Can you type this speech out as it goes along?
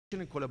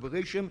and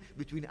collaboration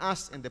between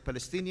us and the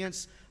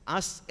Palestinians,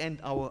 us and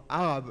our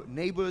Arab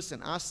neighbors,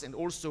 and us and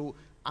also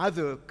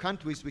other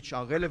countries which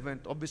are relevant,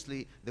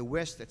 obviously the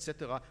West,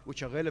 etc.,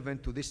 which are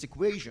relevant to this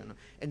equation.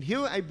 And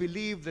here I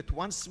believe that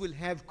once we'll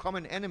have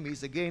common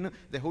enemies, again,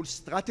 the whole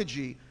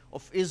strategy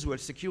of Israel,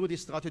 security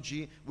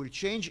strategy, will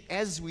change,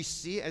 as we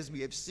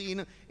have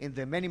seen in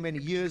the many, many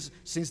years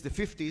since the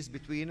 50s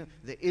between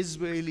the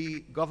Israeli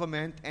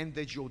government and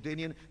the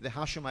Jordanian, the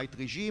Hashemite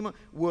regime,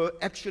 where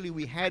actually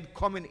we had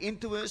common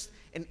interest,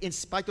 and in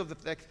spite of the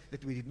fact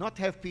that we did not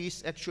have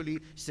peace, actually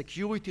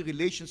security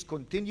relations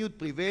continued,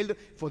 prevailed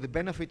for the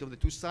benefit of the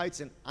two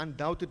sides, and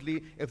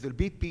undoubtedly, if there'll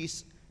be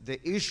peace, the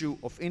issue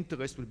of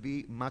interest will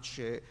be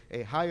much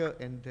higher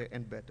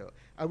and better.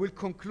 I will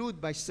conclude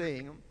by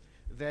saying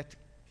that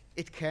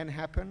it can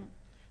happen,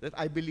 that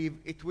I believe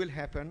it will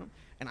happen,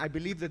 and I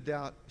believe that there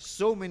are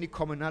so many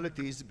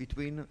commonalities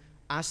between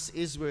us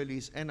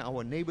Israelis and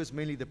our neighbors,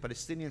 mainly the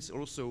Palestinians,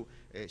 also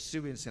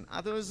Syrians and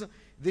others.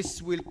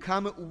 This will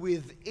come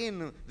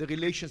within the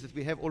relations that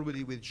we have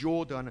already with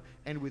Jordan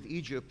and with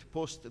Egypt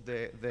post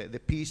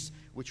the peace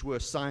which were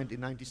signed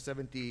in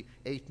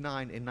 1978,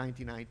 9 and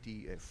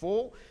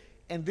 1994.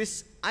 And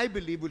this, I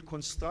believe, will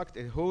construct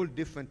a whole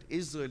different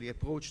Israeli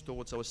approach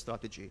towards our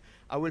strategy.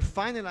 I will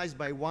finalize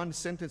by one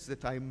sentence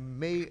that I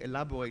may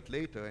elaborate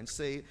later and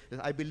say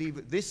that I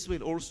believe this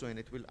will also, and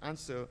it will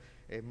answer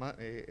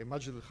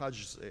Majid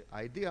al-Hajj's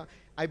idea,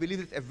 I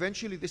believe that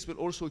eventually this will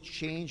also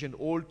change and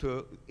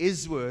alter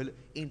Israel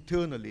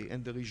internally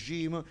and the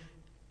regime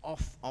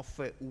of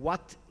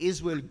what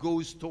Israel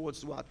goes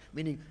towards what,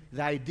 meaning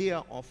the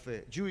idea of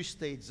a Jewish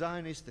state,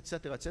 Zionist,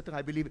 etc., etc.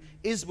 I believe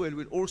Israel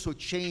will also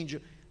change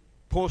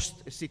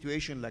post a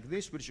situation like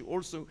this, which will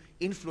also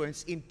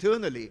influence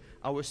internally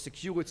our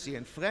security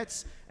and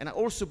threats. And I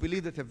also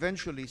believe that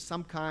eventually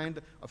some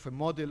kind of a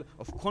model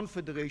of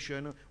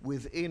confederation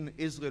within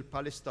Israel,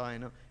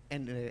 Palestine,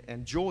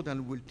 and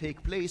Jordan will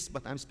take place.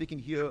 But I'm speaking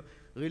here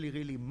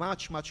really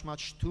much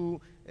too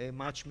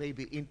much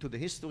maybe into the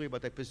history,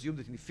 but I presume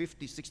that in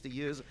 50, 60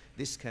 years,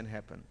 this can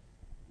happen.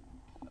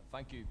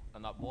 Thank you.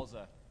 And that was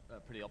a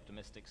pretty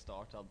optimistic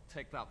start. I'll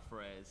take that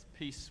phrase,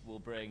 peace will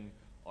bring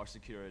our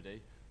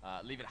security.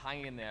 Leave it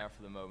hanging in there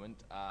for the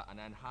moment, and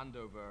then hand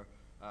over,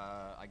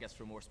 I guess,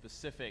 for a more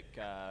specific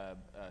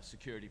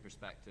security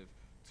perspective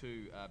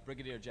to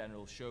Brigadier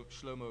General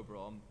Shlomo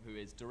Brom, who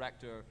is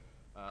Director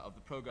of the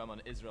Program on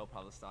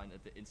Israel-Palestine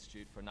at the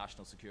Institute for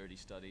National Security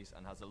Studies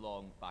and has a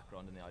long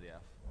background in the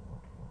IDF.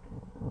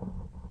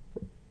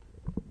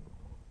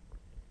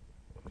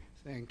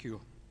 Thank you.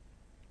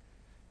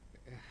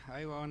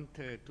 I want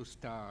to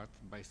start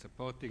by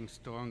supporting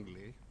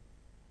strongly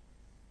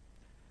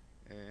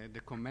the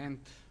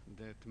comment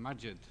that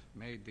Majid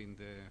made in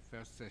the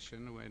first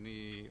session when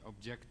he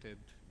objected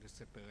the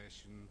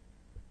separation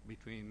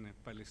between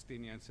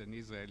Palestinians and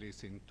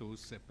Israelis in two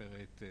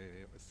separate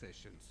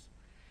sessions.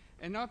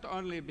 And not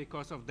only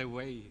because of the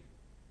way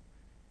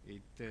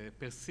it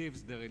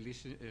perceives the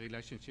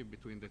relationship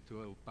between the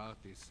two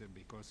parties,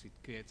 because it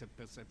creates a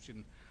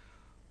perception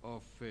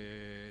of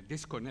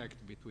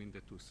disconnect between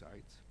the two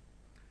sides,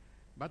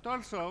 but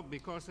also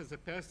because as a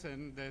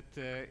person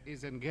that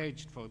is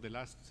engaged for the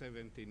last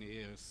 17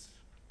 years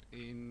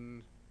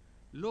in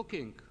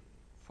looking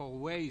for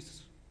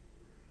ways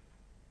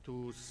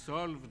to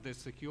solve the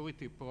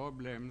security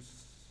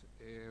problems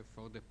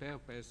for the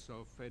purpose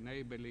of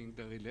enabling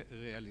the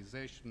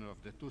realization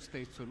of the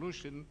two-state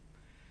solution,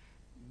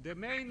 the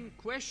main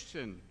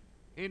question,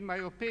 in my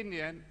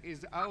opinion,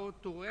 is how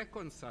to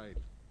reconcile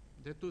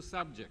the two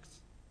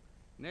subjects.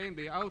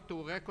 Namely, how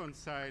to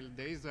reconcile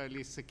the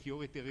Israeli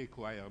security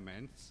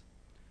requirements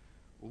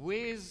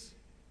with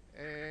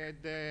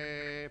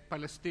the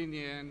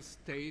Palestinian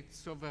state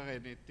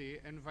sovereignty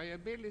and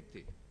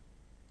viability.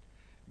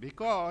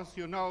 Because,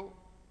 you know,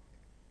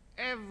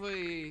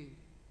 every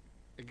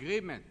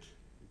agreement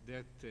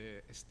that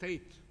a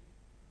state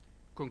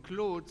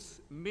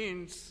concludes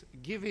means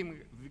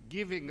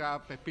giving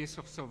up a piece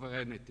of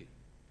sovereignty,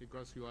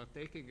 because you are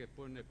taking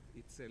upon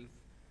itself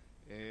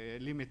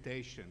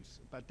limitations.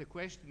 But the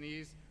question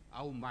is,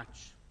 how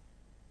much?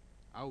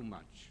 How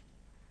much?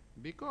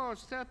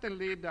 Because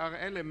certainly there are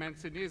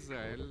elements in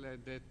Israel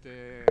that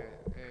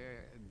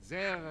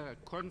their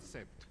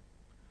concept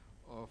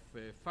of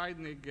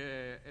finding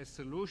a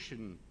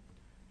solution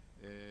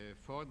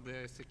for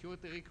the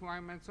security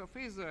requirements of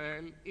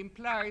Israel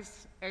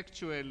implies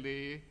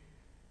actually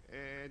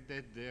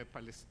that the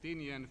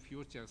Palestinian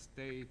future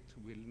state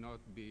will not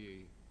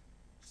be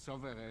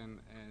sovereign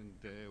and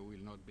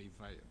will not be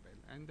viable.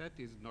 And that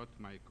is not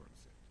my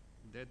concept.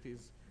 That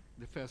is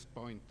the first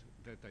point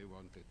that I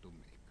wanted to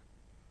make.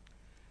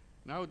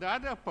 Now the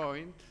other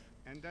point,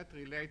 and that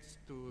relates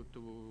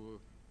to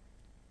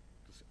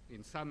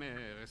in some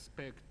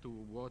respect to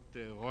what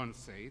Ron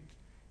said,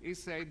 he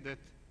said that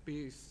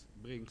peace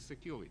brings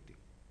security.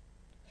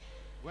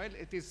 Well,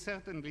 it is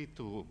certainly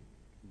true,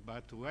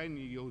 but when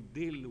you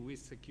deal with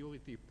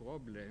security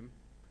problem,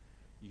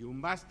 you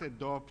must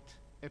adopt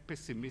a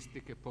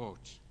pessimistic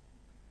approach.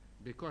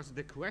 because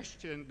the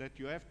question that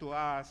you have to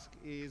ask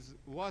is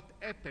what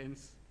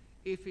happens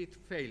if it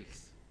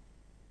fails?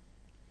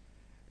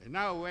 And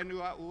now when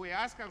we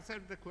ask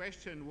ourselves the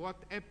question, what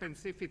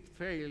happens if it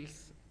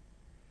fails,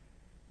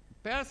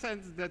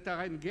 persons that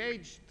are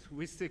engaged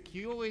with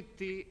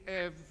security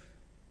have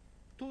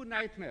two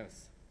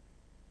nightmares,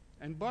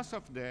 and both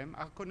of them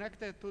are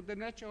connected to the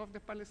nature of the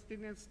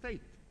Palestinian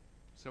state.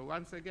 So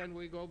once again,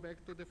 we go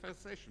back to the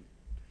first session.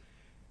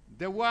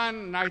 The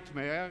one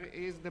nightmare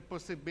is the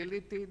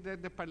possibility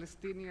that the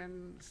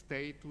Palestinian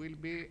state will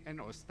be an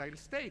hostile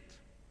state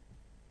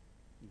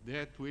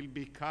that will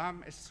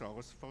become a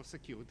source for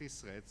security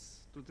threats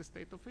to the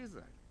state of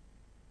Israel.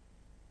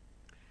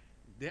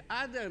 The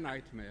other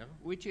nightmare,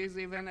 which is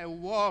even a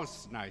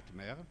worse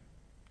nightmare,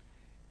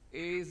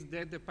 is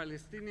that the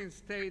Palestinian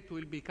state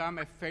will become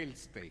a failed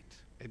state,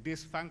 a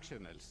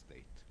dysfunctional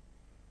state,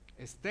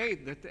 a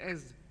state that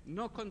has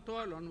no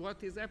control on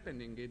what is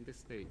happening in the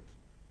state.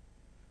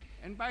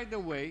 And by the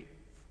way,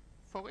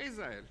 for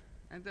Israel,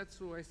 and that's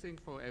true, I think,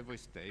 for every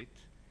state,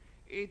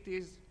 it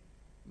is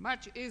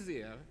much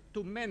easier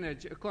to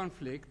manage a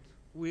conflict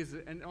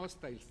with an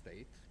hostile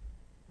state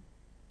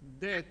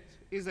that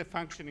is a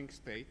functioning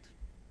state,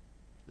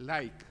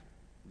 like,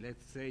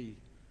 let's say,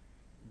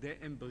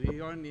 the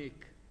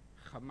embryonic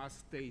Hamas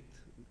state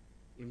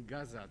in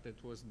Gaza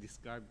that was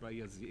described by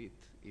Yazid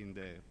in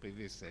the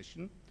previous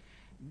session,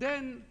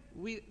 then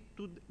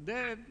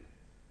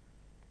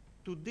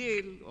to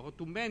deal or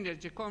to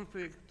manage a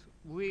conflict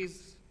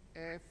with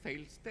a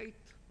failed state,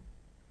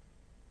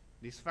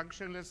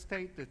 dysfunctional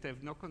state that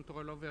have no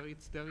control over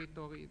its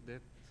territory,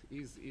 that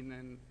is in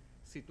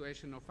a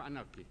situation of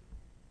anarchy.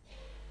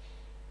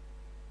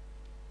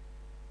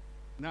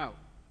 Now,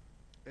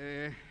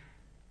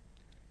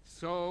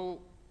 so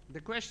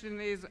the question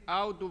is,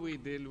 how do we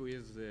deal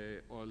with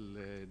all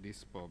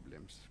these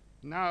problems?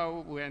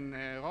 Now, when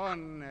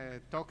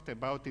Ron talked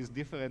about his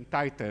different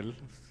titles,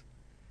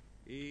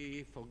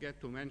 he forgot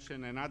to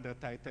mention another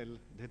title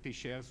that he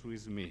shares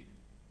with me.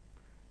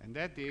 And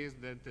that is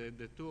that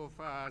the two of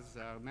us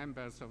are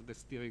members of the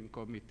steering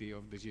committee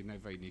of the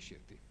Geneva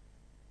Initiative.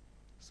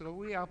 So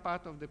we are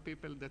part of the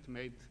people that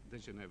made the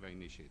Geneva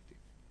Initiative.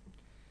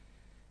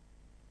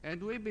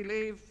 And we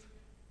believe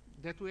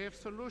that we have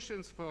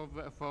solutions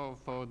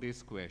for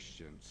these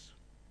questions.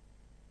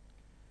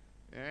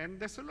 And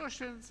the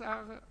solutions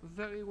are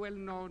very well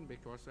known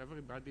because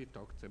everybody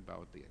talks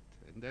about it.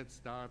 And that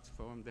starts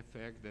from the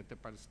fact that the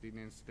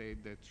Palestinian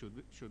state that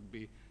should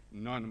be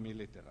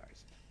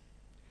non-militarized.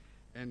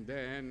 And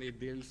then it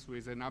deals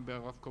with a number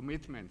of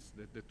commitments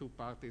that the two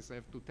parties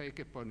have to take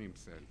upon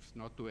themselves,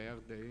 not to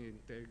hurt the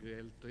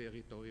integral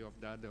territory of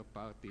the other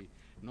party,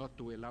 not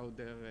to allow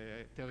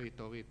their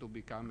territory to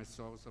become a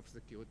source of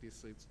security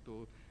threats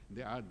to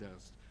the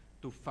others,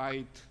 to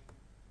fight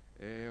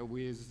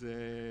with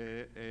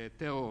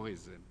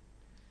terrorism,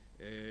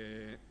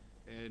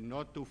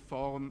 not to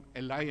form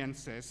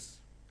alliances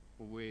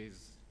with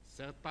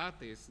third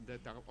parties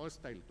that are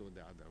hostile to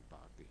the other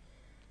party,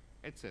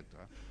 etc.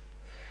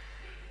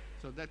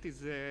 So that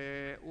is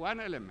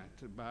one element,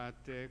 but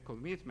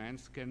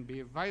commitments can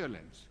be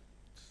violent.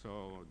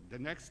 So the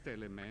next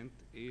element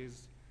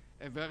is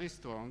a very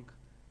strong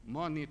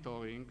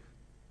monitoring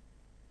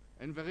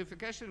and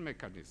verification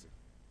mechanism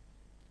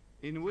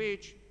in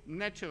which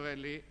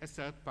naturally a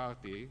third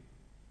party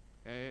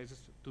has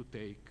to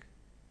take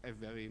a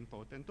very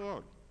important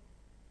role.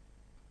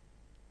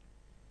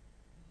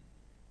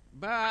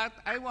 But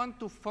I want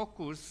to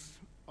focus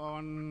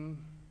on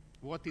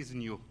what is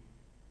new.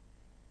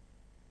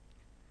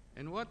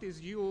 And what is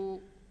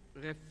new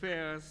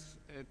refers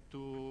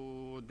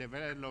to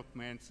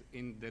developments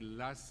in the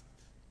last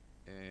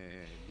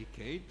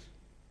decade,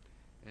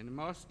 and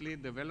mostly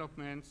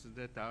developments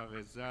that are a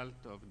result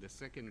of the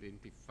Second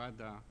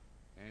Intifada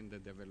and the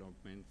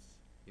developments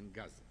in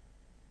Gaza.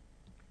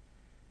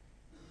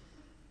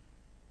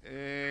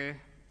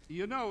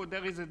 You know,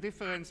 there is a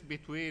difference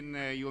between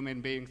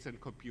human beings and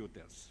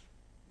computers.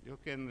 You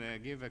can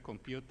give a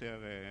computer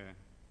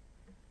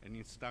an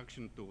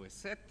instruction to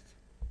reset,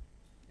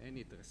 and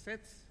it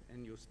resets,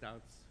 and you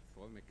start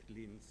from a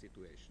clean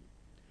situation.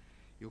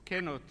 You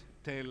cannot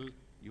tell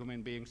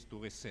human beings to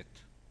reset.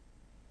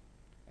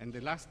 And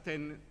the last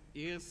 10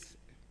 years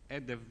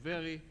had a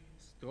very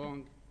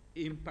strong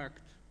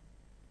impact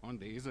on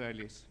the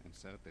Israelis, and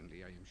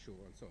certainly, I am sure,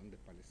 also on the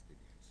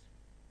Palestinians.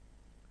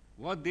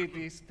 What did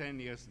these 10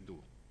 years do?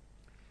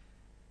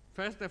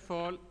 First of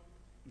all,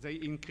 they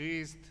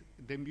increased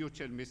the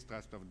mutual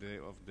mistrust of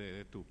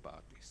the two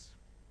parties.